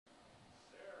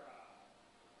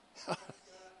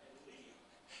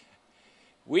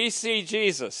We See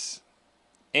Jesus,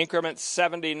 increment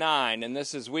 79, and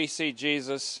this is We See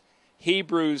Jesus,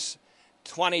 Hebrews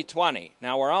 2020.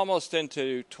 Now, we're almost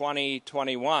into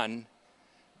 2021,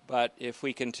 but if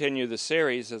we continue the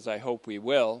series, as I hope we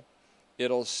will,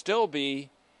 it'll still be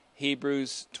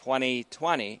Hebrews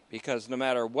 2020, because no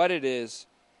matter what it is,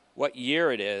 what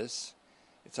year it is,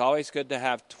 it's always good to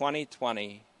have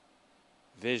 2020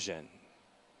 vision.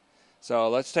 So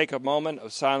let's take a moment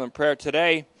of silent prayer.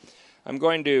 Today, I'm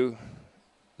going to,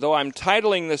 though I'm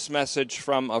titling this message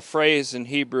from a phrase in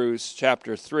Hebrews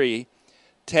chapter 3,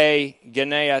 Te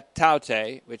Genea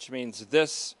Taute, which means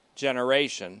this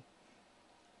generation.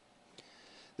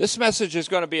 This message is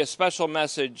going to be a special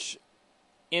message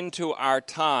into our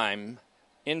time,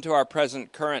 into our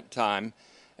present current time,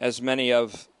 as many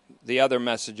of the other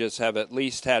messages have at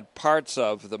least had parts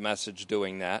of the message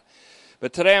doing that.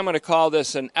 But today I'm going to call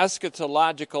this an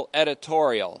eschatological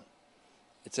editorial.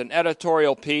 It's an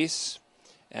editorial piece,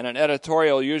 and an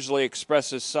editorial usually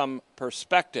expresses some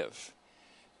perspective.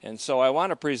 And so I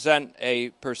want to present a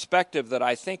perspective that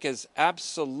I think is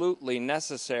absolutely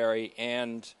necessary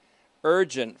and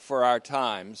urgent for our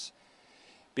times,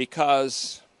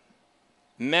 because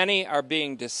many are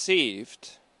being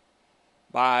deceived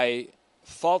by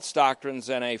false doctrines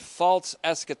and a false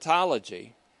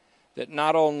eschatology that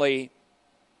not only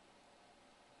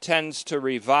tends to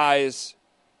revise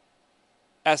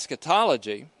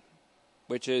eschatology,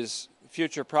 which is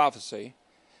future prophecy,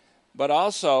 but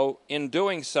also, in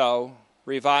doing so,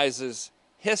 revises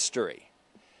history.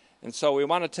 And so we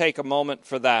want to take a moment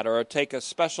for that, or take a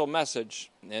special message.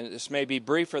 And this may be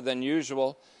briefer than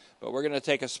usual, but we're going to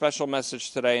take a special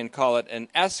message today and call it an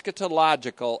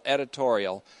eschatological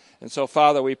editorial. And so,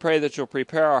 Father, we pray that you'll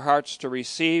prepare our hearts to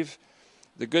receive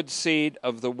the good seed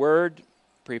of the Word.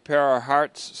 Prepare our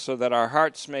hearts so that our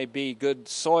hearts may be good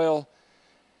soil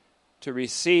to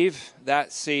receive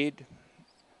that seed,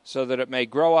 so that it may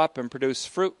grow up and produce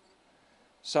fruit,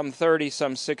 some 30,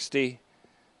 some 60,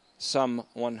 some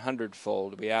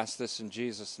 100-fold. We ask this in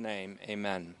Jesus' name.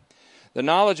 Amen. The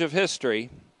knowledge of history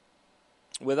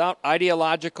without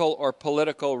ideological or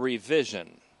political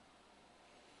revision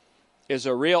is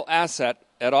a real asset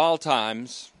at all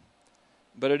times,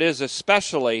 but it is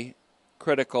especially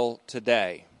critical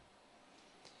today.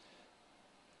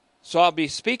 So I'll be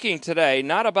speaking today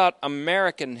not about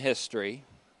American history,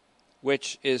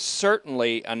 which is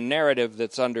certainly a narrative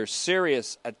that's under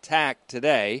serious attack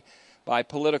today by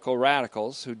political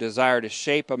radicals who desire to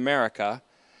shape America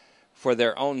for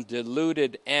their own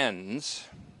deluded ends.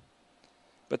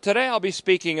 But today I'll be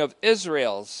speaking of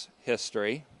Israel's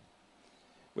history,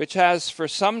 which has for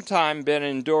some time been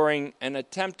enduring an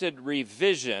attempted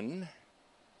revision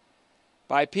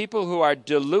by people who are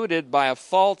deluded by a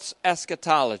false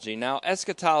eschatology. Now,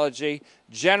 eschatology,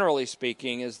 generally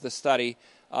speaking, is the study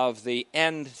of the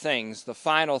end things, the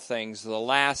final things, the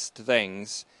last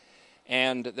things.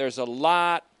 And there's a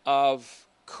lot of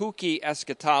kooky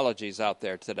eschatologies out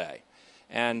there today.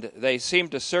 And they seem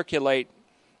to circulate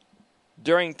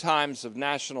during times of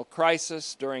national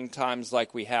crisis, during times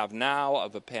like we have now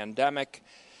of a pandemic,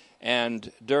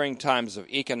 and during times of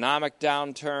economic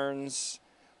downturns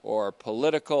or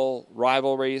political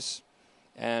rivalries.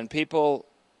 And people,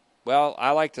 well,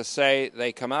 I like to say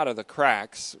they come out of the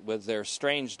cracks with their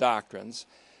strange doctrines,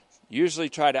 usually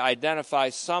try to identify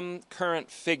some current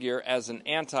figure as an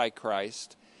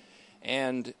antichrist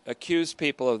and accuse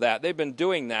people of that. They've been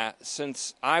doing that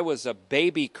since I was a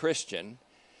baby Christian,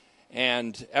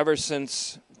 and ever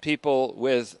since people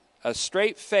with a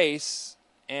straight face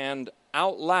and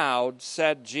out loud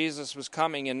said Jesus was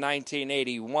coming in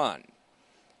 1981,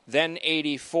 then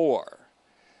 84,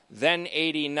 then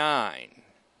 89,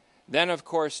 then, of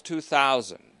course,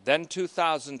 2000, then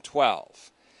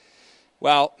 2012.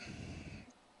 Well,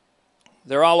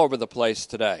 they're all over the place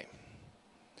today.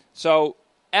 So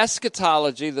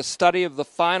eschatology, the study of the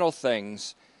final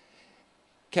things,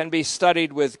 can be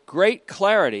studied with great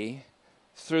clarity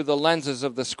through the lenses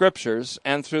of the Scriptures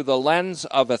and through the lens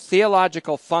of a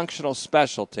theological functional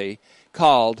specialty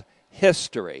called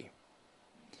history.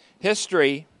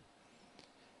 History,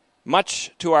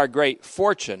 much to our great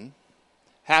fortune,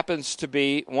 happens to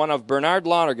be one of Bernard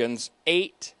Lonergan's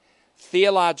 8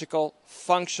 theological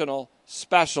functional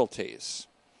specialties.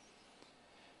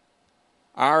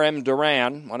 R.M.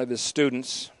 Duran, one of his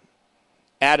students,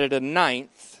 added a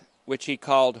 9th, which he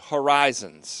called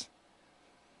Horizons.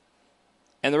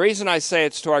 And the reason I say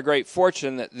it's to our great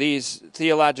fortune that these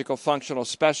theological functional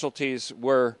specialties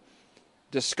were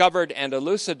discovered and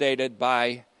elucidated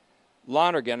by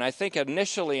Lonergan, I think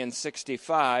initially in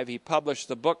 1965, he published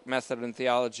the book Method and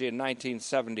Theology in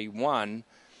 1971.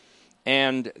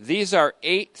 And these are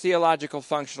 8 theological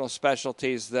functional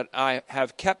specialties that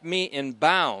have kept me in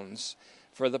bounds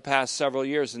for the past several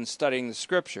years in studying the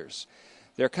Scriptures.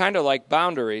 They're kind of like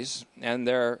boundaries, and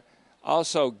they're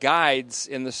also guides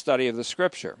in the study of the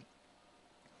Scripture.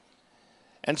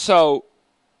 And so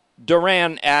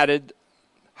Duran added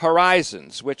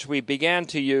horizons, which we began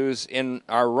to use in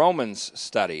our Romans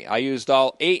study. I used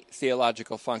all 8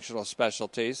 theological functional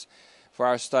specialties for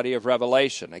our study of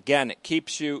Revelation. Again, it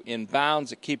keeps you in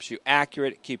bounds, it keeps you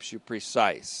accurate, it keeps you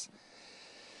precise.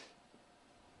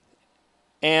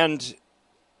 And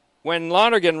when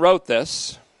Lonergan wrote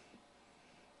this,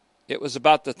 it was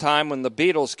about the time when the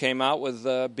Beatles came out with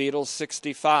the Beatles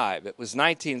 65. It was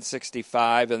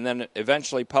 1965 and then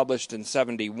eventually published in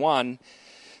 71.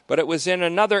 But it was in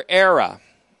another era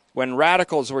when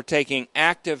radicals were taking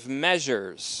active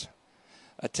measures,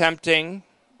 attempting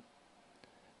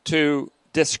to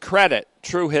discredit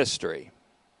true history.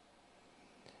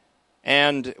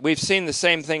 And we've seen the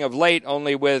same thing of late,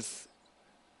 only with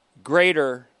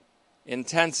greater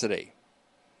intensity.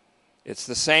 It's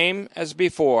the same as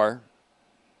before,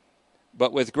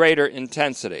 but with greater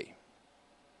intensity.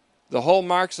 The whole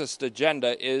Marxist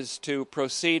agenda is to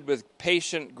proceed with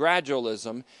patient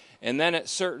gradualism, and then at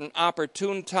certain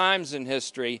opportune times in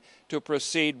history to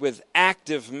proceed with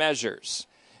active measures.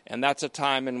 And that's a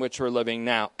time in which we're living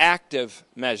now. Active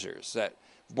measures that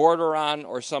border on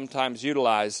or sometimes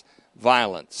utilize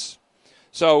violence.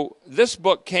 So this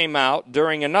book came out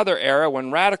during another era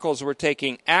when radicals were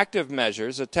taking active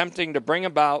measures, attempting to bring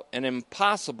about an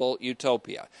impossible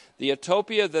utopia. The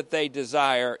utopia that they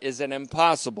desire is an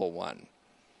impossible one,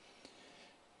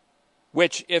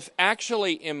 which, if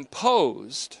actually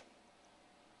imposed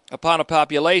upon a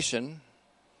population,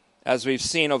 as we've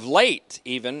seen of late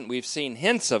even, we've seen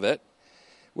hints of it,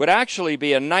 would actually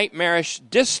be a nightmarish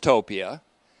dystopia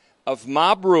of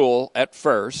mob rule at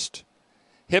first,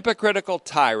 hypocritical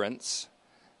tyrants,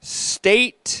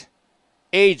 state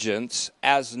agents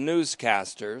as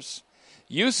newscasters,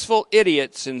 useful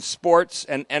idiots in sports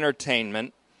and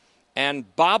entertainment,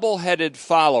 and bobble-headed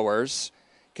followers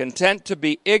content to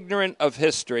be ignorant of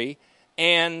history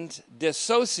and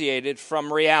dissociated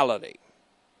from reality.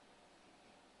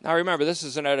 Now remember, this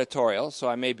is an editorial, so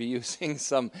I may be using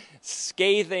some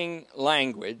scathing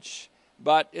language,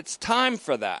 but it's time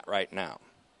for that right now.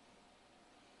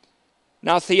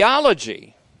 Now,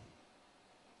 theology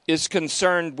is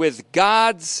concerned with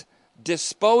God's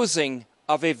disposing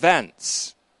of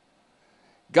events,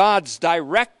 God's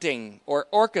directing or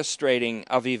orchestrating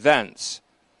of events,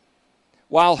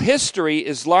 while history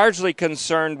is largely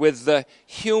concerned with the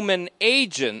human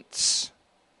agents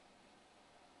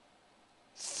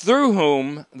through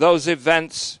whom those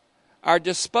events are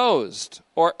disposed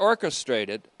or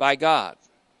orchestrated by God.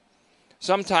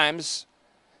 Sometimes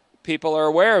people are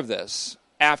aware of this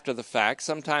after the fact.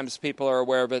 Sometimes people are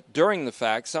aware of it during the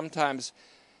fact. Sometimes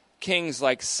kings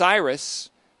like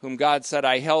Cyrus, whom God said,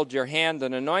 "I held your hand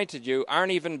and anointed you,"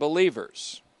 aren't even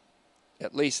believers,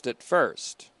 at least at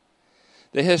first.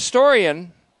 The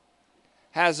historian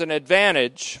has an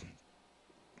advantage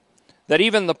that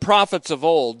even the prophets of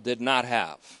old did not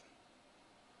have.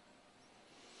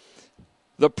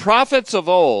 The prophets of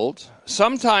old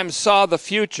sometimes saw the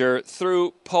future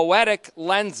through poetic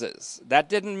lenses. That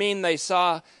didn't mean they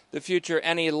saw the future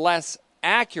any less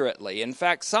accurately. In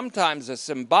fact, sometimes a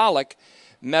symbolic,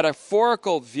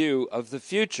 metaphorical view of the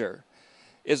future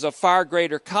is a far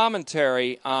greater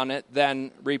commentary on it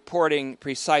than reporting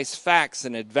precise facts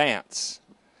in advance.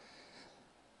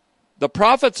 The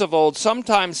prophets of old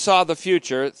sometimes saw the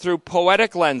future through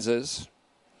poetic lenses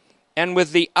and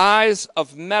with the eyes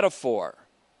of metaphor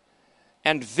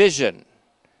and vision,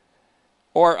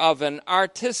 or of an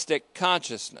artistic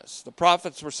consciousness. The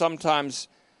prophets were sometimes,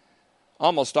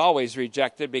 almost always,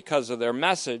 rejected because of their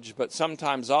message, but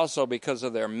sometimes also because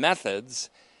of their methods,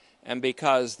 and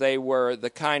because they were the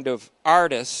kind of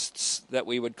artists that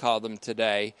we would call them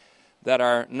today that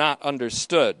are not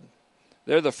understood.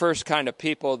 They're the first kind of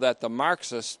people that the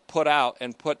Marxists put out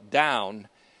and put down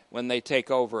when they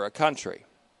take over a country.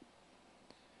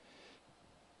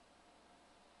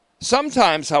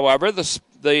 Sometimes, however,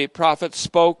 the prophets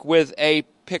spoke with a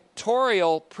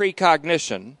pictorial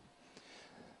precognition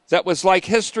that was like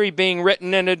history being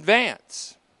written in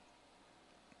advance.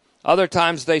 Other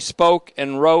times they spoke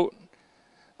and wrote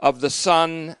of the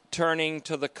sun turning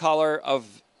to the color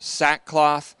of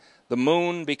sackcloth, the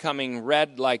moon becoming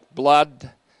red like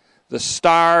blood, the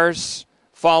stars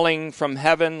falling from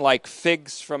heaven like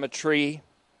figs from a tree.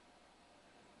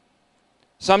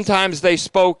 Sometimes they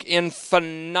spoke in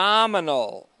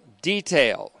phenomenal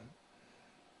detail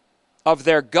of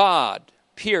their God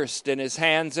pierced in his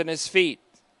hands and his feet,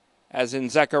 as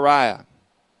in Zechariah,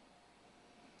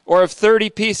 or of 30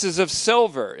 pieces of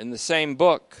silver in the same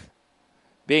book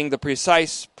being the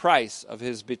precise price of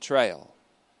his betrayal.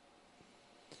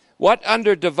 What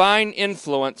under divine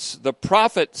influence the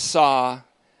prophet saw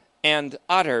and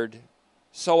uttered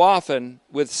so often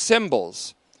with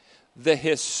symbols, the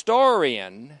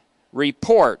historian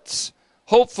reports,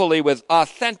 hopefully with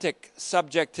authentic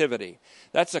subjectivity.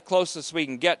 That's the closest we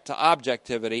can get to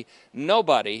objectivity.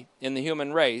 Nobody in the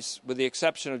human race, with the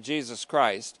exception of Jesus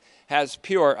Christ, has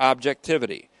pure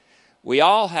objectivity. We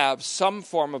all have some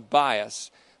form of bias.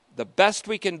 The best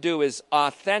we can do is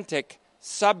authentic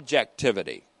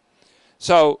subjectivity.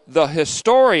 So the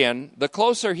historian, the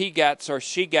closer he gets or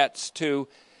she gets to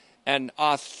an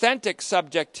authentic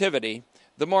subjectivity,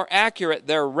 the more accurate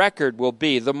their record will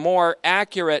be, the more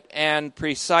accurate and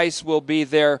precise will be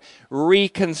their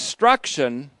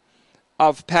reconstruction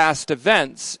of past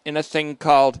events in a thing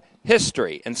called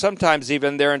history, and sometimes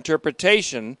even their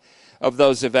interpretation of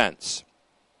those events.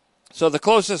 So the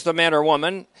closest a man or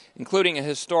woman, including a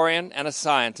historian and a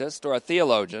scientist or a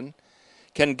theologian,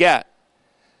 can get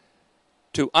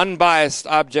to unbiased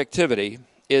objectivity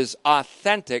is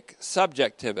authentic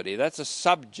subjectivity. That's a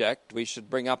subject we should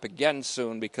bring up again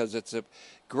soon because it's of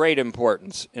great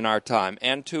importance in our time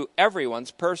and to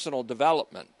everyone's personal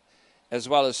development as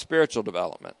well as spiritual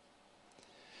development.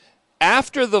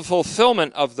 After the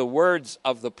fulfillment of the words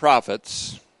of the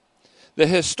prophets, the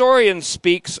historian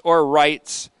speaks or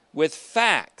writes with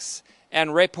facts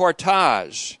and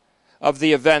reportage of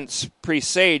the events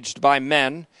presaged by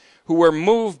men who were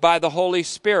moved by the Holy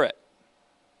Spirit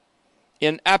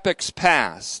in epochs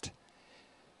past,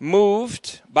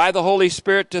 moved by the Holy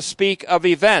Spirit to speak of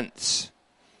events,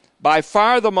 by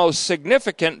far the most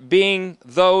significant being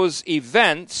those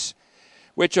events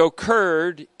which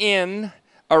occurred in,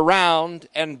 around,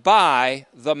 and by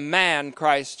the man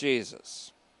Christ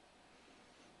Jesus.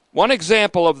 One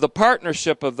example of the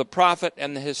partnership of the prophet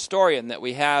and the historian that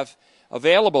we have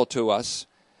available to us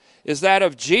is that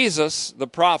of Jesus, the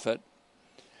prophet,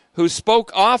 who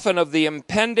spoke often of the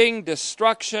impending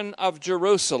destruction of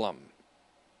Jerusalem.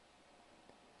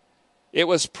 It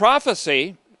was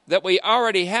prophecy that we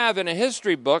already have in a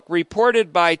history book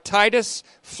reported by Titus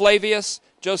Flavius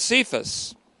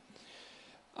Josephus,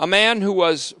 a man who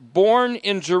was born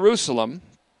in Jerusalem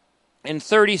in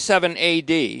 37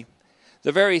 A.D.,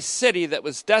 the very city that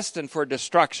was destined for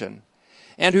destruction,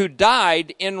 and who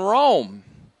died in Rome,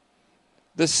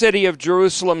 the city of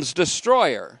Jerusalem's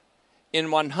destroyer,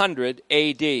 in 100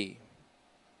 A.D.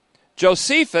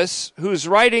 Josephus, whose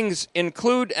writings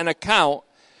include an account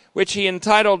which he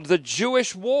entitled The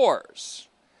Jewish Wars,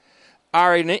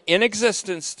 are in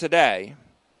existence today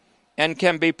and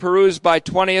can be perused by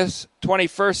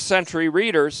 21st century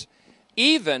readers,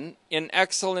 even in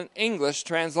excellent English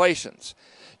translations.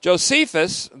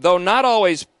 Josephus, though not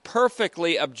always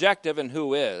perfectly objective in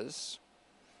who is,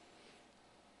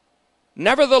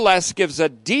 nevertheless gives a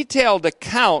detailed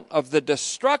account of the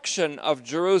destruction of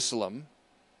Jerusalem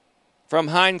from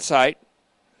hindsight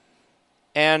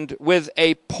and with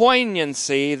a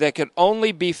poignancy that can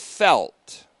only be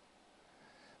felt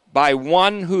by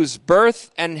one whose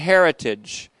birth and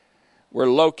heritage were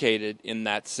located in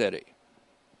that city.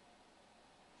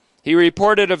 He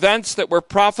reported events that were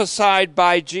prophesied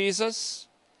by Jesus,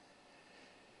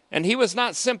 and he was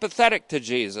not sympathetic to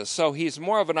Jesus, so he's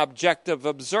more of an objective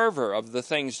observer of the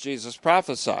things Jesus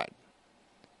prophesied.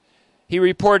 He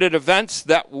reported events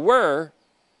that were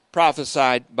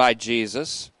prophesied by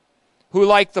Jesus, who,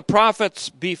 like the prophets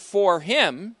before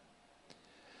him,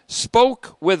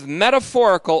 spoke with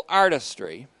metaphorical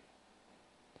artistry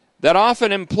that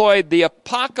often employed the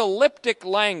apocalyptic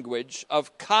language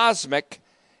of cosmic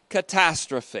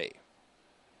catastrophe.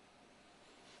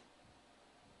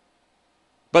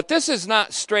 But this is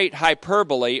not straight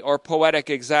hyperbole or poetic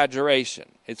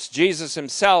exaggeration. It's Jesus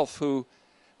himself who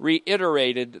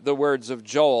reiterated the words of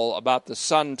Joel about the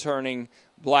sun turning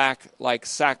black like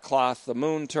sackcloth, the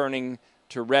moon turning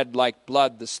to red like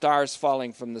blood, the stars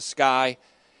falling from the sky.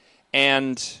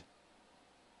 And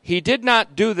he did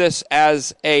not do this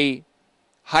as a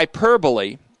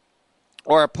hyperbole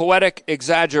or a poetic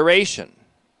exaggeration,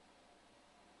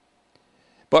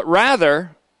 but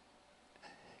rather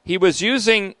he was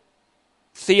using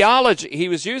theology. He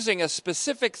was using a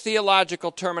specific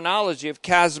theological terminology of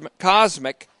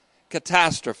cosmic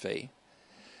catastrophe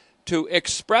to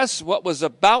express what was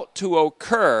about to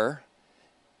occur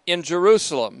in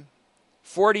Jerusalem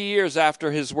 40 years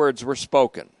after his words were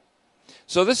spoken.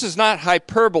 So this is not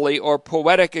hyperbole or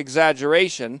poetic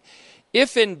exaggeration,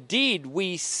 if indeed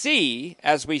we see,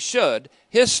 as we should,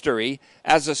 history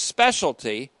as a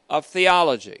specialty of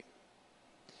theology.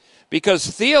 Because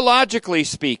theologically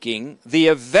speaking, the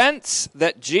events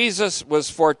that Jesus was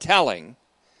foretelling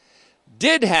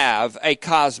did have a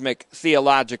cosmic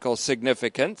theological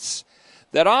significance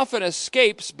that often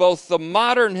escapes both the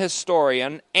modern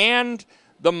historian and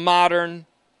the modern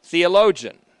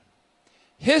theologian.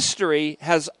 History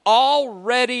has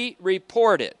already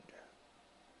reported,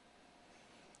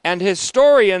 and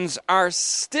historians are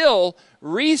still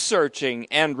researching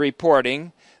and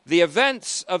reporting the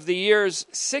events of the years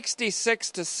 66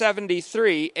 to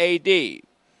 73 A.D.,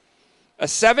 a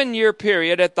 7-year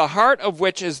period at the heart of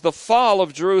which is the fall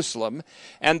of Jerusalem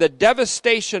and the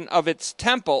devastation of its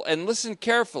temple. And listen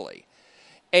carefully,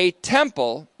 a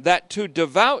temple that to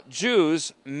devout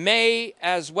Jews may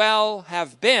as well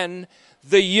have been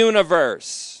the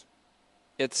universe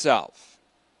itself.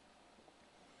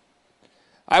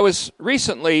 I was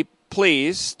recently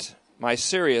pleased, my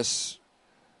Sirius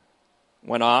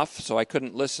went off, so I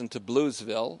couldn't listen to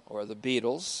Bluesville or the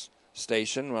Beatles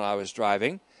station when I was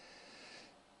driving,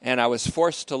 and I was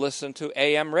forced to listen to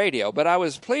AM radio. But I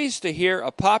was pleased to hear a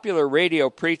popular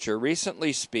radio preacher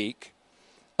recently speak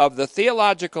of the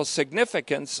theological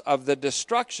significance of the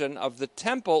destruction of the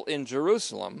temple in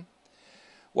Jerusalem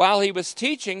while he was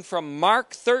teaching from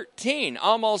Mark 13.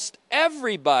 Almost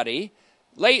everybody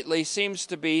lately seems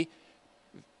to be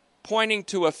pointing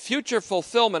to a future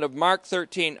fulfillment of Mark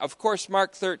 13. Of course,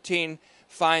 Mark 13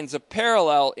 finds a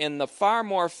parallel in the far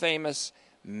more famous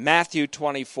Matthew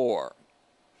 24,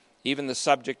 even the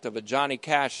subject of a Johnny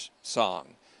Cash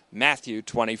song, Matthew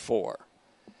 24.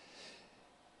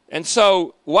 And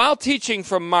so, while teaching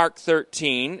from Mark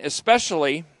 13,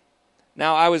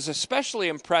 now I was especially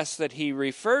impressed that he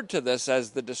referred to this as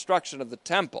the destruction of the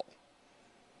temple,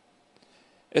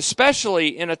 especially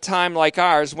in a time like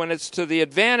ours when it's to the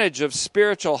advantage of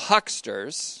spiritual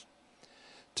hucksters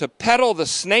to peddle the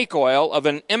snake oil of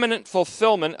an imminent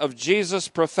fulfillment of Jesus'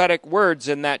 prophetic words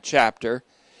in that chapter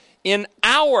in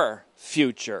our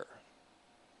future,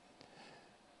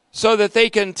 so that they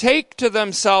can take to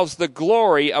themselves the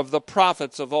glory of the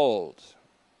prophets of old.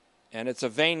 And it's a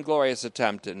vainglorious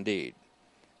attempt indeed.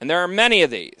 And there are many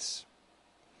of these.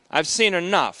 I've seen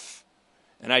enough,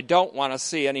 and I don't want to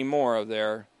see any more of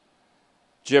their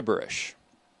gibberish.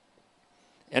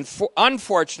 And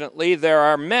unfortunately, there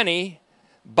are many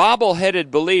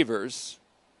bobble-headed believers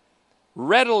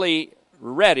ready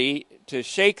to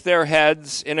shake their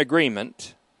heads in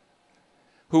agreement,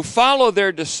 who follow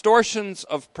their distortions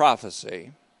of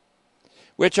prophecy,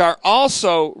 which are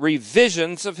also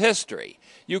revisions of history.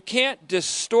 You can't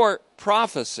distort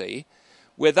prophecy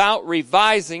without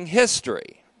revising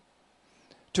history.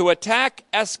 To attack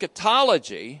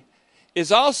eschatology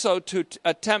is also to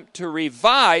attempt to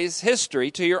revise history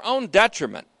to your own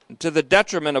detriment, to the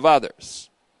detriment of others.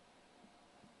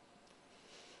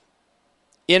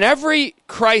 In every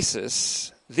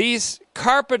crisis, these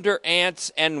carpenter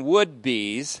ants and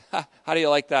wood-bees, how do you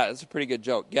like that? That's a pretty good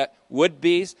joke. Get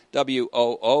wood-bees,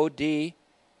 W-O-O-D-B-E-E-S,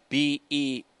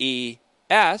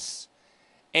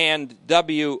 and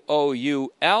W-O-U-L-D-B-E.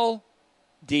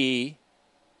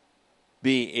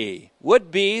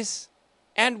 Wood-bees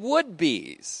and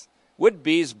wood-bees.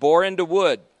 Wood-bees bore into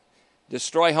wood,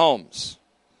 destroy homes.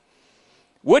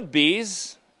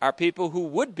 Wood-bees are people who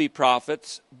would be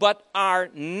prophets, but are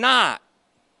not.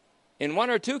 In one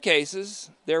or two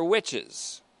cases, they're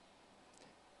witches.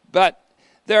 But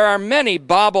there are many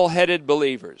bobble-headed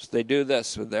believers. They do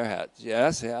this with their heads.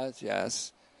 Yes, yes,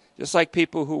 yes. Just like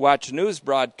people who watch news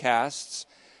broadcasts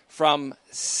from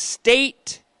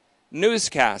state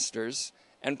newscasters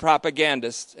and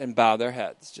propagandists and bow their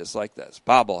heads, just like this,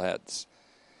 bobbleheads.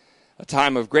 A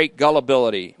time of great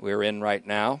gullibility we're in right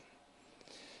now.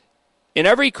 In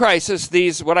every crisis,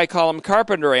 these, what I call them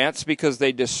carpenter ants because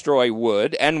they destroy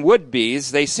wood, and wood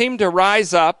bees, they seem to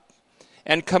rise up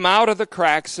and come out of the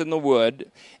cracks in the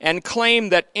wood and claim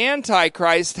that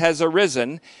Antichrist has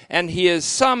arisen and he is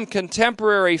some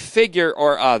contemporary figure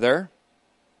or other.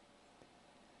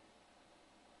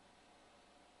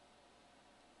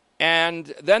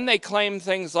 And then they claim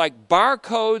things like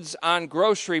barcodes on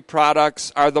grocery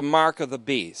products are the mark of the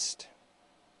beast.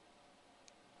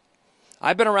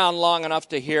 I've been around long enough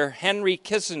to hear Henry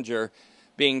Kissinger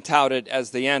being touted as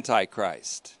the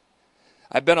Antichrist.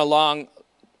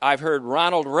 I've heard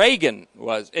Ronald Reagan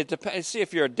was. It depends. See,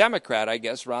 if you're a Democrat, I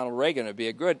guess Ronald Reagan would be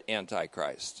a good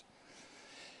Antichrist.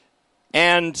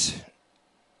 And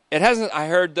it hasn't. I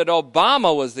heard that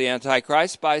Obama was the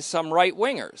Antichrist by some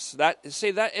right-wingers.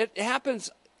 It happens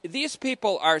these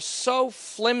people are so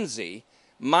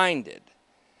flimsy-minded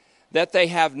that they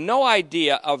have no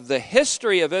idea of the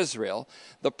history of Israel,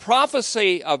 the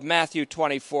prophecy of Matthew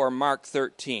 24, Mark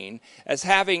 13, as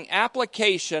having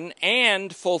application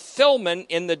and fulfillment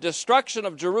in the destruction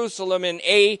of Jerusalem in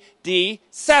AD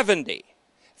 70.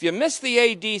 If you miss the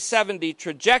AD 70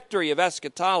 trajectory of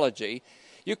eschatology,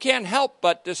 you can't help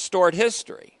but distort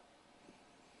history.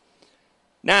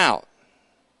 Now,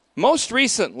 most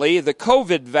recently, the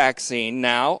COVID vaccine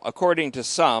now, according to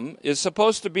some, is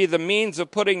supposed to be the means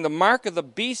of putting the mark of the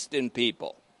beast in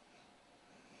people.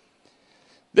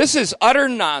 This is utter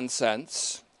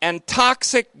nonsense and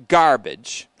toxic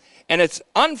garbage, and it's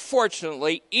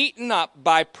unfortunately eaten up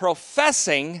by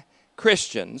professing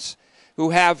Christians who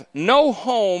have no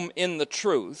home in the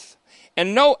truth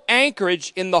and no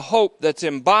anchorage in the hope that's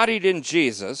embodied in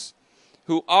Jesus,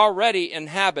 who already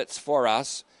inhabits for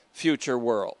us future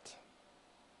world.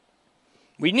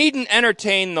 We needn't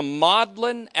entertain the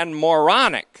maudlin and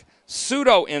moronic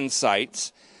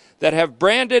pseudo-insights that have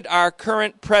branded our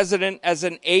current president as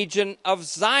an agent of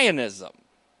Zionism.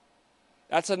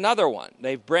 That's another one.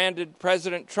 They've branded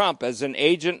President Trump as an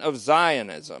agent of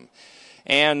Zionism.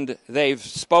 And they've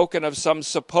spoken of some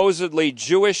supposedly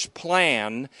Jewish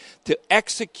plan to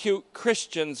execute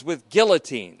Christians with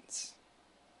guillotines.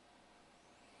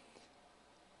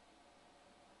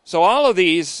 So all of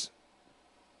these,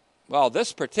 well,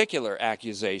 this particular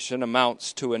accusation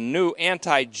amounts to a new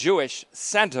anti-Jewish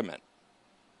sentiment,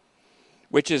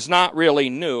 which is not really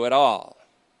new at all.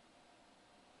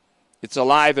 It's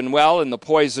alive and well in the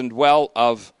poisoned well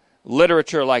of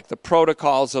literature like the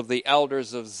Protocols of the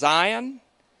Elders of Zion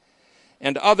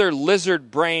and other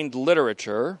lizard-brained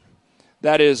literature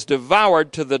that is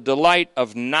devoured to the delight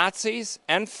of Nazis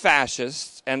and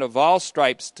fascists and of all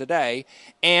stripes today,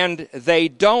 and they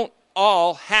don't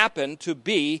all happen to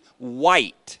be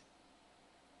white.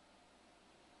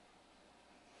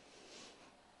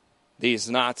 These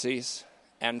Nazis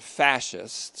and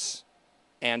fascists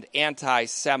and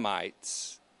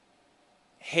anti-Semites,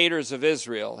 haters of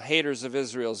Israel, haters of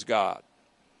Israel's God.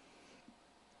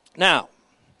 Now,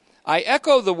 I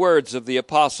echo the words of the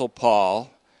Apostle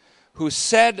Paul, who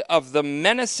said of the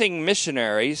menacing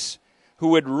missionaries who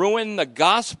would ruin the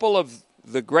gospel of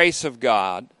the grace of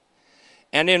God,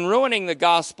 and in ruining the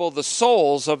gospel, the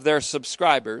souls of their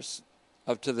subscribers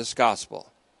to this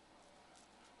gospel.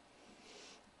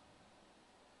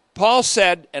 Paul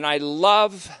said, and I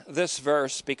love this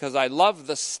verse because I love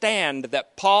the stand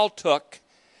that Paul took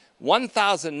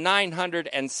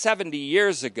 1,970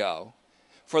 years ago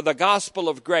for the gospel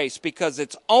of grace, because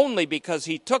it's only because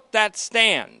he took that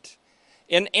stand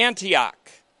in Antioch,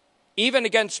 even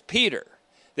against Peter,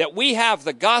 that we have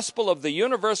the gospel of the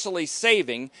universally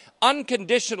saving,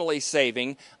 unconditionally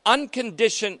saving,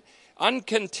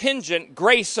 uncontingent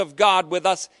grace of God with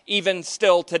us even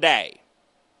still today.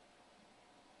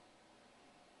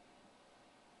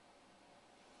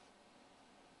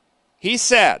 He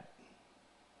said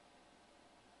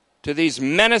to these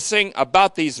menacing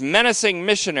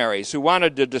missionaries who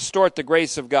wanted to distort the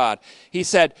grace of God, he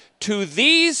said, to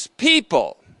these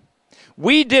people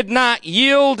we did not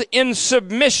yield in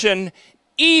submission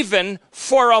even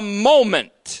for a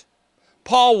moment.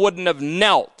 Paul wouldn't have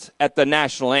knelt at the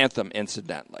national anthem,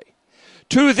 incidentally.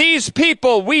 To these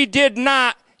people we did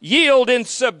not yield in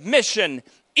submission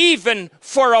even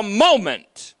for a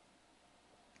moment.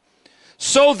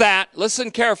 So that,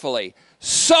 listen carefully,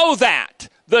 so that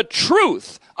the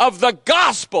truth of the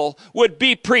gospel would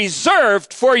be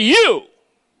preserved for you.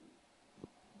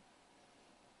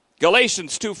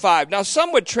 Galatians 2:5. Now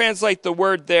some would translate the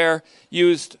word there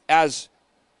used as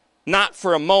not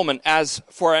for a moment, as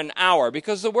for an hour,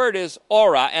 because the word is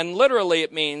ora, and literally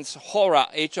it means hora,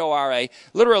 H-O-R-A.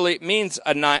 Literally it means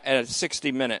a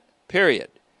 60-minute period.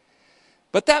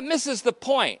 But that misses the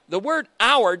point. The word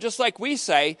hour, just like we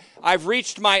say, I've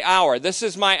reached my hour. This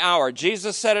is my hour.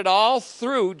 Jesus said it all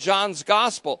through John's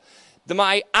gospel.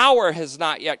 My hour has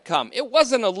not yet come. It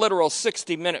wasn't a literal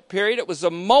 60-minute period. It was a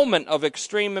moment of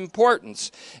extreme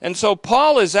importance. And so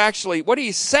Paul is actually, what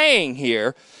he's saying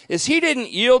here is he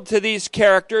didn't yield to these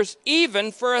characters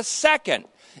even for a second.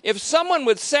 If someone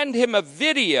would send him a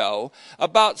video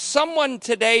about someone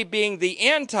today being the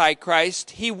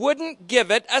Antichrist, he wouldn't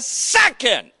give it a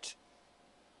second.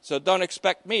 So don't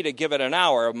expect me to give it an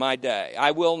hour of my day.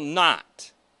 I will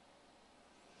not.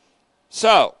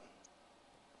 So,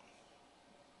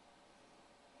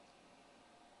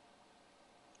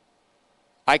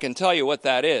 I can tell you what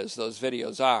that is, those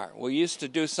videos are. We used to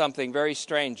do something very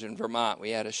strange in Vermont.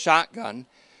 We had a shotgun.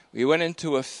 We went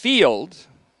into a field.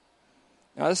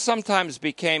 Now, this sometimes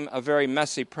became a very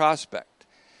messy prospect.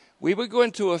 we would go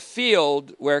into a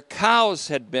field where cows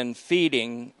had been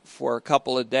feeding for a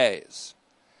couple of days.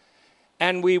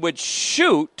 And we would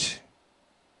shoot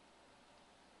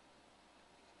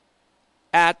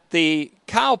at the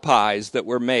cow pies that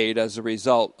were made as a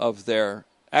result of their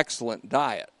excellent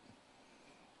diet.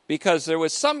 Because there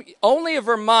was only a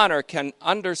Vermonter can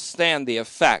understand the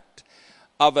effect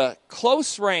of a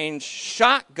close-range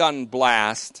shotgun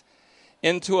blast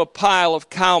into a pile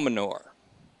of cow manure.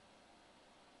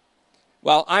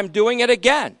 Well, I'm doing it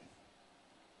again.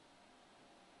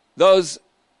 Those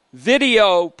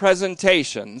video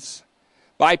presentations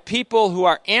by people who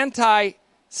are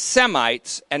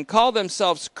anti-Semites and call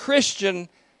themselves Christian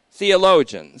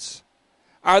theologians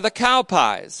are the cow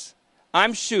pies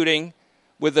I'm shooting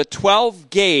with a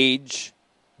 12-gauge,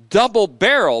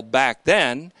 double-barrel back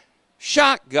then,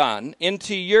 shotgun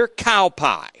into your cow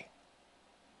pie.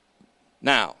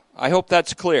 Now, I hope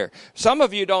that's clear. Some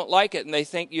of you don't like it,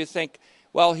 and you think,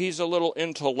 well, he's a little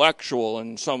intellectual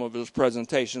in some of his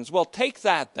presentations. Well, take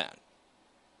that then.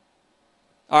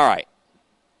 All right.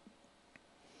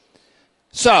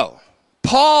 So,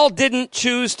 Paul didn't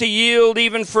choose to yield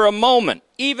even for a moment,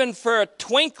 even for a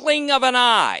twinkling of an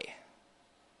eye.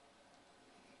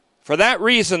 For that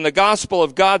reason, the gospel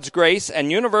of God's grace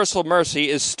and universal mercy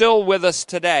is still with us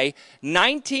today,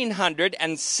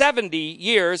 1970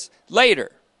 years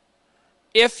later,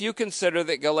 if you consider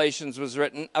that Galatians was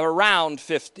written around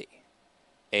 50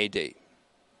 A.D.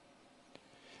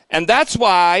 And that's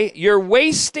why you're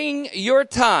wasting your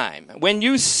time when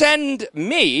you send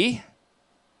me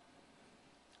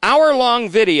hour-long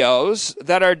videos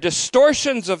that are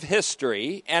distortions of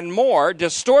history and more,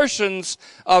 distortions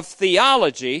of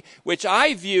theology, which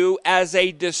I view as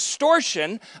a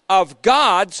distortion of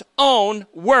God's own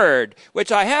word,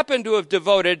 which I happen to have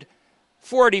devoted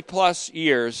 40-plus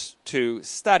years to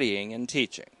studying and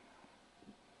teaching.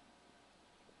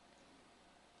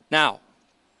 Now,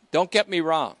 don't get me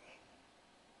wrong.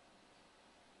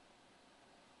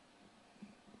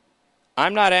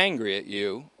 I'm not angry at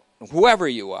you, whoever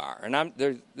you are,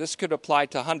 and this could apply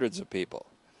to hundreds of people.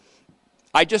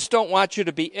 I just don't want you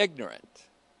to be ignorant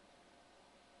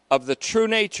of the true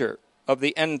nature of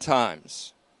the end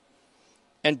times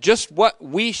and just what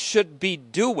we should be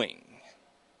doing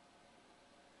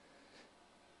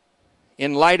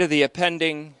in light of the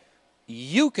impending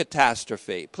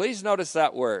eucatastrophe. Please notice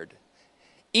that word.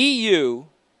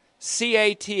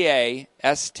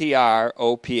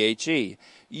 E-U-C-A-T-A-S-T-R-O-P-H-E.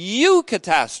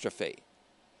 Eucatastrophe.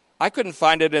 I couldn't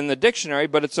find it in the dictionary,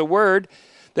 but it's a word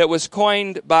that was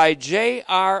coined by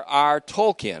J.R.R.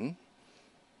 Tolkien,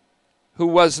 who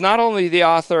was not only the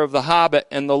author of The Hobbit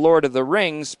and The Lord of the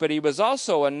Rings, but he was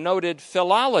also a noted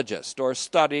philologist or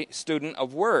student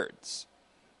of words.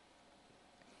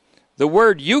 The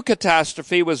word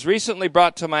eucatastrophe was recently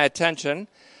brought to my attention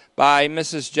by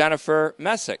Mrs. Jennifer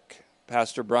Messick,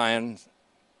 Pastor Brian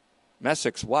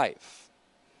Messick's wife.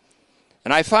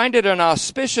 And I find it an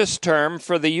auspicious term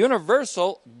for the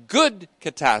universal good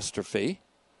catastrophe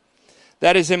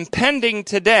that is impending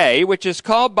today, which is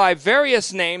called by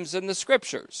various names in the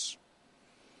Scriptures.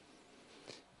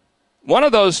 One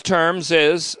of those terms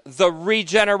is the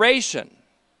regeneration.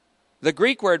 The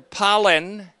Greek word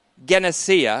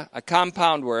palingenesia, a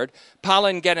compound word,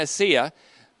 palingenesia,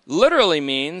 literally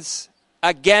means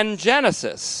again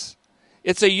Genesis.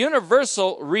 It's a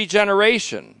universal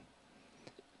regeneration.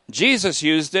 Jesus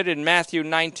used it in Matthew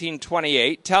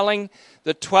 19:28, telling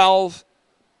the 12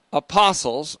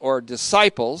 apostles or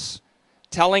disciples,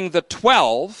 telling the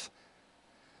 12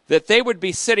 that they would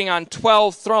be sitting on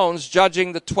 12 thrones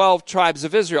judging the 12 tribes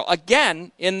of Israel,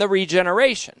 again in the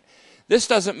regeneration. This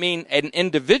doesn't mean an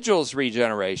individual's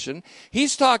regeneration.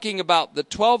 He's talking about the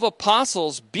 12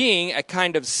 apostles being a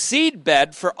kind of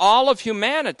seedbed for all of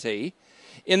humanity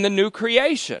in the new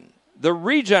creation, the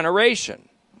regeneration.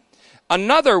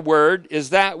 Another word is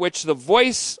that which the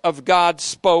voice of God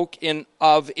spoke in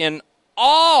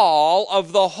all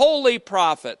of the holy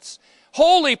prophets.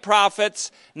 Holy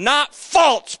prophets, not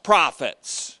false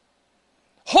prophets.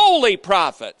 Holy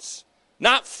prophets,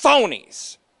 not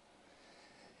phonies.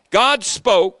 God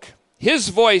spoke, his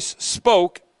voice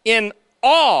spoke in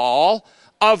all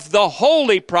of the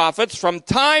holy prophets from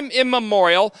time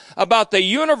immemorial about the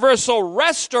universal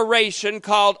restoration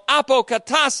called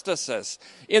apokatastasis.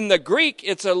 In the Greek,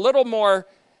 it's a little more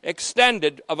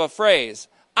extended of a phrase.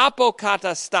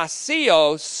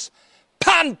 Apokatastasios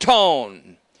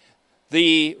panton.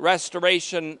 The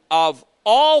restoration of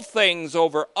all things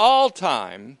over all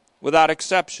time without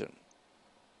exception.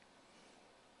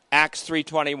 Acts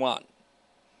 3:21.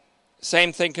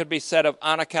 Same thing could be said of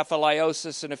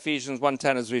anakephalaiosis in Ephesians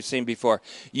 1:10, as we've seen before.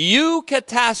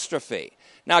 Eucatastrophe.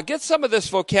 Now get some of this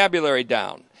vocabulary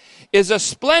down. Is a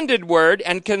splendid word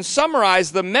and can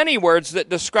summarize the many words that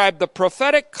describe the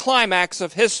prophetic climax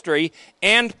of history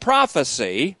and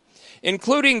prophecy,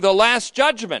 including the Last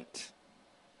Judgment,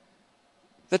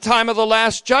 the time of the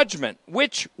Last Judgment,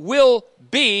 which will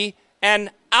be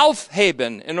an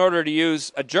Aufheben, in order to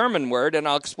use a German word, and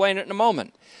I'll explain it in a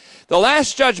moment. The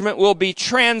Last Judgment will be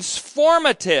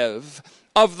transformative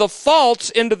of the false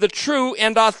into the true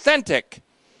and authentic.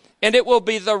 And it will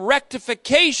be the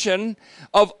rectification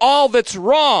of all that's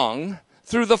wrong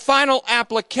through the final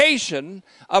application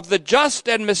of the just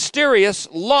and mysterious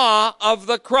law of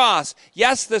the cross.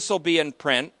 Yes, this will be in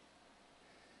print.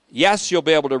 Yes, you'll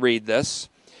be able to read this.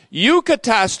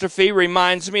 Eucatastrophe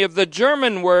reminds me of the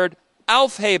German word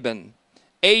Aufheben,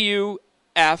 A-U-F-H-E-B-E-N.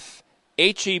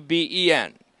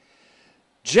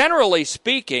 Generally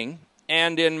speaking,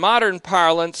 and in modern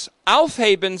parlance,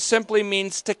 Aufheben simply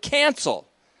means to cancel.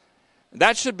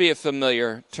 That should be a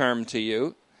familiar term to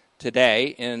you today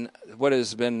in what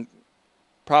has been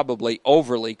probably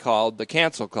overly called the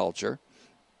cancel culture.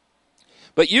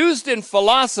 But used in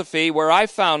philosophy, where I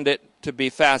found it to be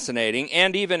fascinating,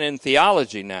 and even in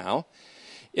theology now,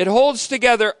 it holds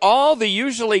together all the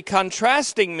usually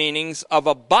contrasting meanings of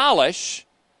abolish,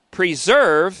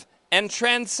 preserve, and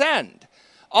transcend.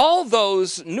 All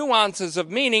those nuances of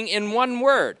meaning in one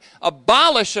word.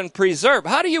 Abolish and preserve.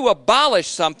 How do you abolish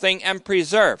something and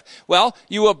preserve? Well,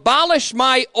 you abolish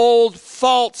my old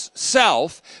false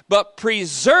self, but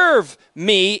preserve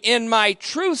me in my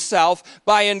true self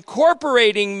by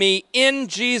incorporating me in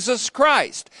Jesus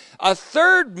Christ. A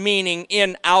third meaning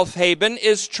in Aufheben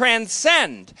is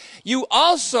transcend.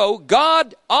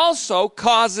 God also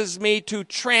causes me to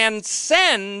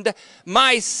transcend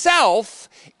myself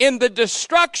in the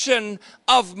destruction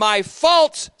of my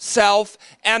false self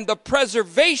and the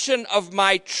preservation of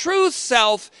my true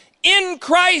self in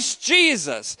Christ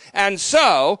Jesus. And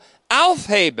so,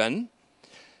 Aufheben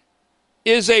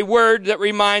is a word that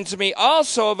reminds me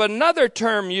also of another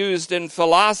term used in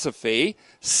philosophy,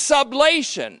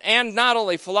 sublation, and not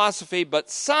only philosophy, but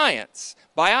science,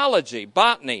 biology,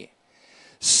 botany.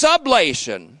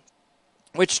 Sublation,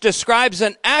 which describes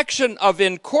an action of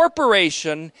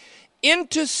incorporation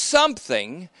into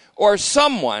something or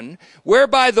someone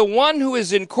whereby the one who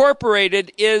is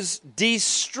incorporated is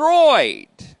destroyed,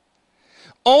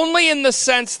 only in the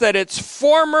sense that its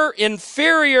former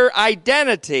inferior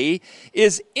identity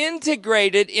is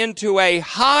integrated into a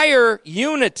higher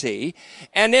unity,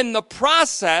 and in the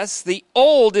process the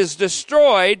old is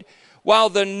destroyed while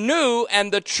the new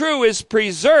and the true is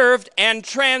preserved and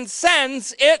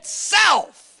transcends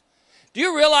itself. Do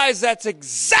you realize that's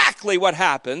exactly what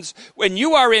happens when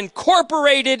you are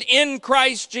incorporated in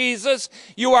Christ Jesus?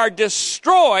 You are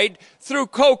destroyed through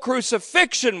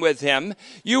co-crucifixion with him.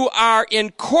 You are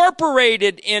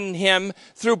incorporated in him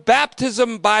through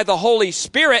baptism by the Holy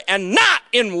Spirit and not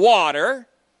in water.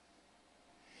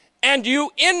 And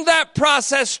you, in that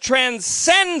process,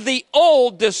 transcend the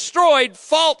old, destroyed,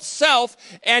 false self,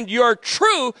 and your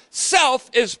true self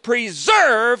is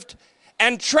preserved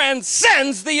and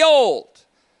transcends the old.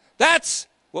 That's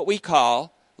what we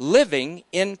call living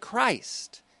in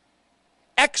Christ.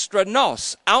 Extra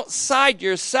nos, outside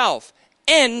yourself,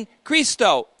 en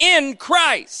Christo, in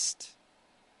Christ.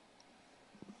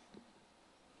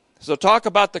 So talk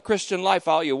about the Christian life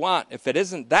all you want. If it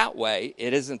isn't that way,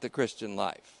 it isn't the Christian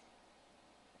life.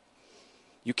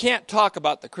 You can't talk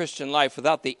about the Christian life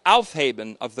without the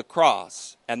Aufheben of the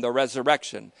cross and the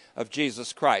resurrection of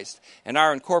Jesus Christ and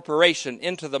our incorporation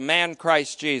into the man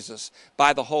Christ Jesus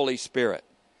by the Holy Spirit.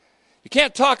 You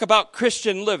can't talk about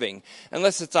Christian living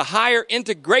unless it's a higher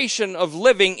integration of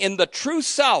living in the true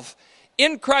self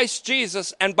in Christ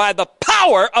Jesus and by the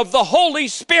power of the Holy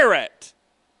Spirit.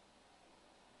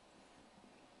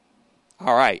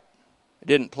 All right. I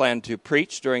didn't plan to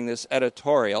preach during this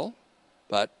editorial,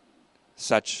 but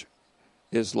such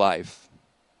is life.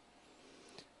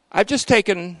 I've just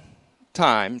taken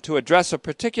time to address a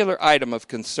particular item of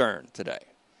concern today.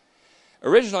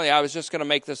 Originally, I was just going to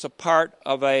make this a part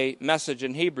of a message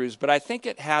in Hebrews, but I think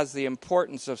it has the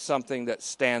importance of something that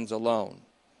stands alone.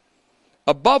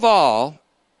 Above all,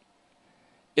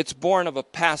 it's born of a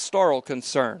pastoral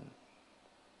concern.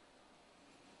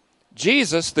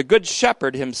 Jesus, the good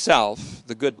shepherd himself,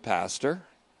 the good pastor,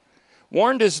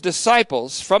 warned his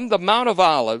disciples from the Mount of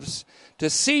Olives to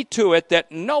see to it that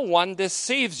no one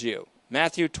deceives you.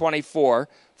 Matthew 24,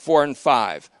 4 and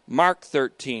 5. Mark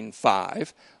 13,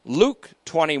 5. Luke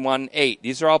 21, 8.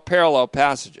 These are all parallel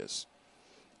passages.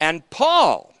 And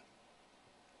Paul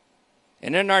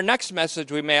And in our next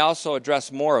message, we may also address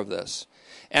more of this.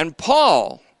 And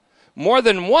Paul, more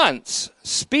than once,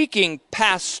 speaking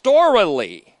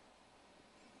pastorally.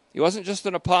 He wasn't just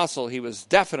an apostle, he was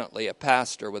definitely a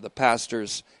pastor with a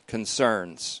pastor's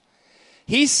concerns.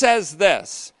 He says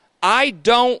this, I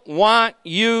don't want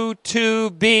you to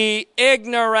be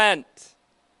ignorant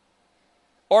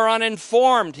or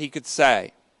uninformed, he could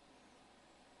say.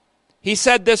 He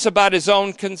said this about his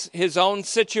own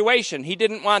situation. He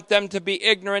didn't want them to be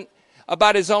ignorant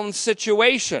about his own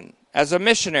situation as a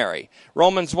missionary.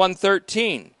 Romans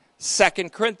 1:13,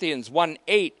 2 Corinthians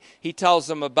 1:8, he tells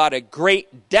them about a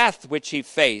great death which he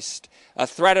faced, a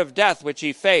threat of death which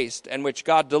he faced and which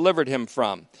God delivered him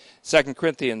from. 2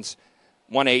 Corinthians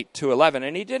 1:8-11.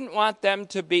 And he didn't want them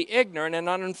to be ignorant and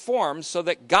uninformed so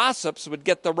that gossips would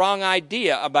get the wrong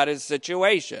idea about his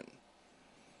situation.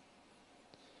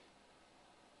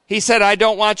 He said, I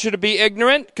don't want you to be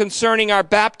ignorant concerning our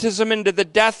baptism into the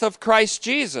death of Christ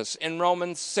Jesus in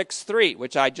Romans 6:3,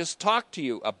 which I just talked to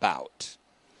you about.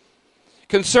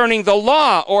 Concerning the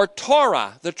law or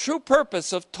Torah, the true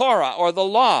purpose of Torah or the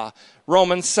law,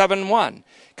 Romans 7:1.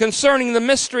 Concerning the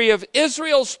mystery of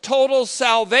Israel's total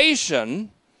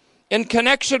salvation in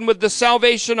connection with the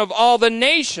salvation of all the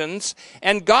nations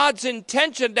and God's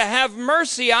intention to have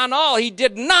mercy on all. He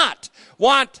did not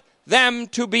want them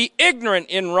to be ignorant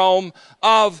in Rome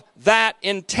of that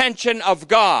intention of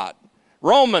God.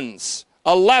 Romans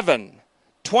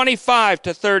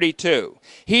 11:25-32.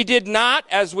 He did not,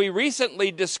 as we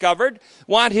recently discovered,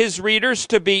 want his readers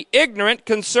to be ignorant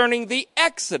concerning the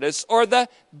Exodus or the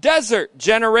desert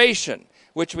generation,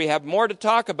 which we have more to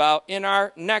talk about in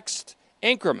our next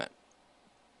increment,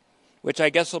 which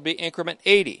I guess will be increment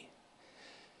 80.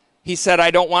 He said, I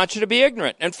don't want you to be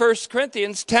ignorant. In 1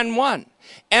 Corinthians 10:1.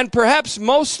 And perhaps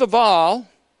most of all,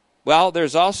 well,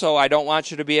 there's also, I don't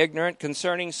want you to be ignorant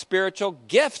concerning spiritual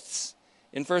gifts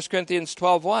in 1 Corinthians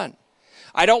 12:1.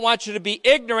 I don't want you to be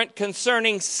ignorant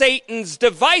concerning Satan's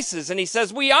devices. And he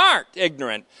says we aren't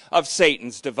ignorant of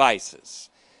Satan's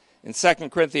devices in 2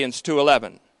 Corinthians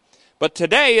 2:11. But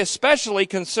today, especially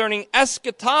concerning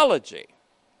eschatology,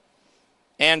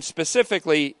 and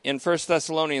specifically in 1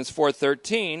 Thessalonians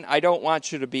 4:13, I don't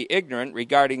want you to be ignorant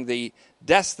regarding the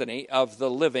destiny of the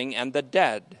living and the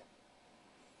dead.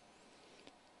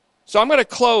 So I'm going to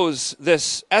close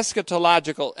this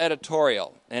eschatological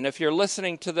editorial. And if you're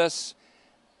listening to this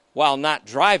while not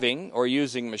driving or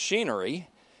using machinery,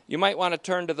 you might want to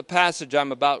turn to the passage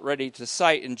I'm about ready to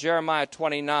cite in Jeremiah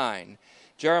 29.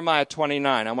 Jeremiah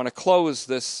 29. I want to close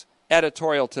this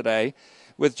editorial today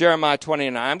with Jeremiah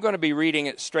 29. I'm going to be reading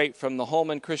it straight from the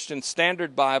Holman Christian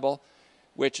Standard Bible,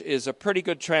 which is a pretty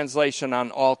good translation on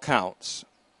all counts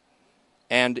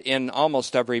and in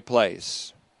almost every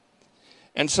place.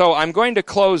 And so I'm going to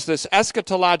close this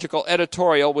eschatological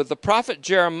editorial with the prophet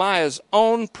Jeremiah's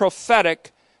own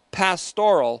prophetic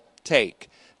pastoral take.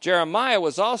 Jeremiah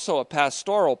was also a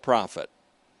pastoral prophet.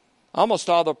 Almost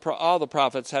all the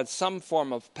prophets had some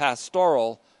form of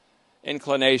pastoral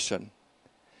inclination.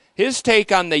 His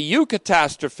take on the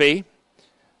eucatastrophe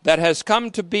that has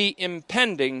come to be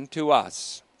impending to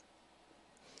us.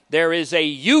 There is a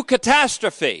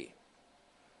eucatastrophe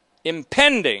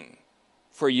impending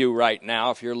for you right now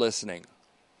if you're listening.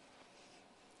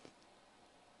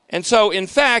 And so, in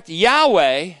fact,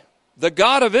 Yahweh, the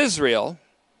God of Israel,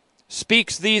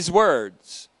 speaks these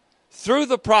words through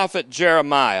the prophet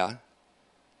Jeremiah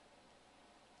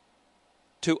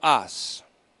to us.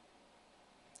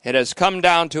 It has come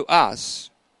down to us.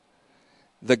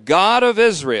 The God of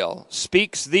Israel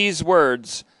speaks these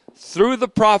words through the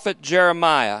prophet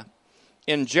Jeremiah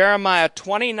in Jeremiah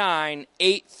 29,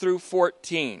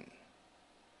 8-14.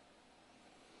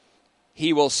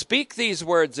 He will speak these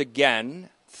words again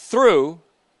through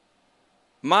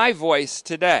my voice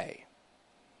today.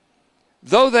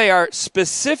 Though they are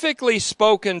specifically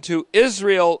spoken to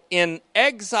Israel in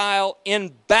exile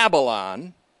in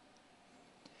Babylon,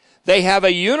 they have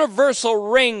a universal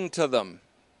ring to them,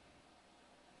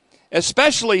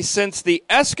 especially since the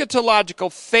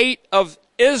eschatological fate of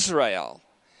Israel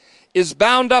is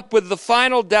bound up with the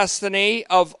final destiny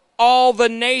of all the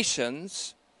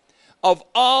nations, of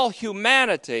all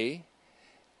humanity,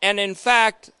 and in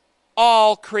fact,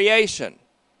 all creation.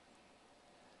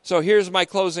 So here's my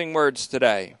closing words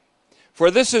today.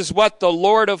 For this is what the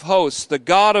Lord of hosts, the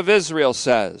God of Israel,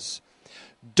 says.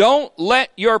 Don't let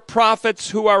your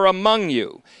prophets who are among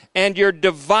you and your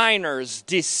diviners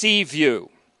deceive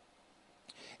you.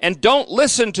 And don't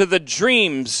listen to the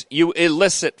dreams you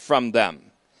elicit from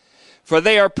them. For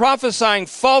they are prophesying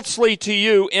falsely to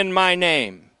you in my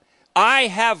name. I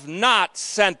have not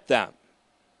sent them.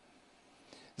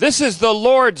 This is the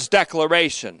Lord's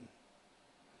declaration.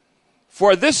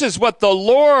 For this is what the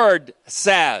Lord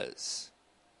says.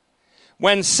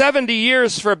 When 70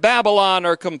 years for Babylon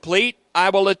are complete,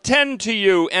 I will attend to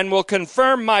you and will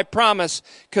confirm my promise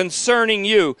concerning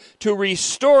you to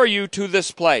restore you to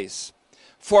this place.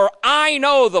 For I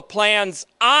know the plans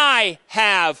I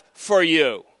have for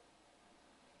you.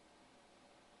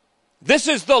 This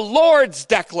is the Lord's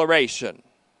declaration.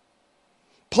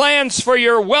 Plans for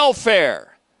your welfare,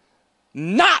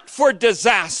 not for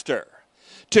disaster,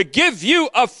 to give you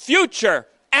a future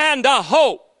and a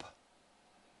hope.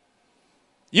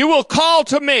 You will call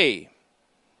to me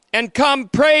and come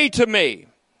pray to me,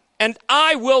 and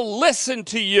I will listen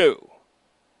to you.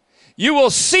 You will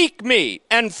seek me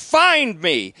and find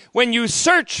me when you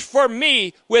search for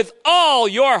me with all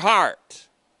your heart.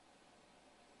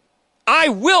 I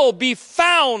will be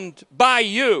found by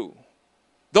you,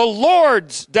 the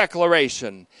Lord's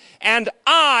declaration, and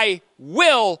I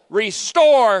will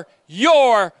restore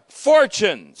your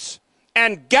fortunes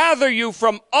and gather you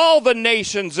from all the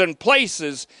nations and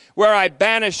places where I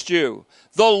banished you.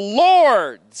 The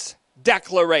Lord's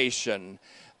declaration.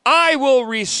 I will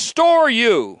restore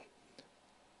you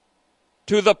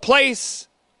to the place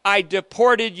I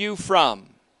deported you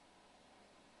from.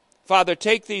 Father,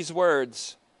 take these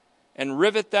words and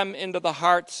rivet them into the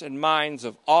hearts and minds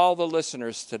of all the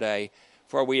listeners today,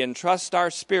 for we entrust our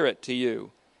spirit to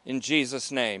you. In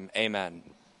Jesus' name, amen.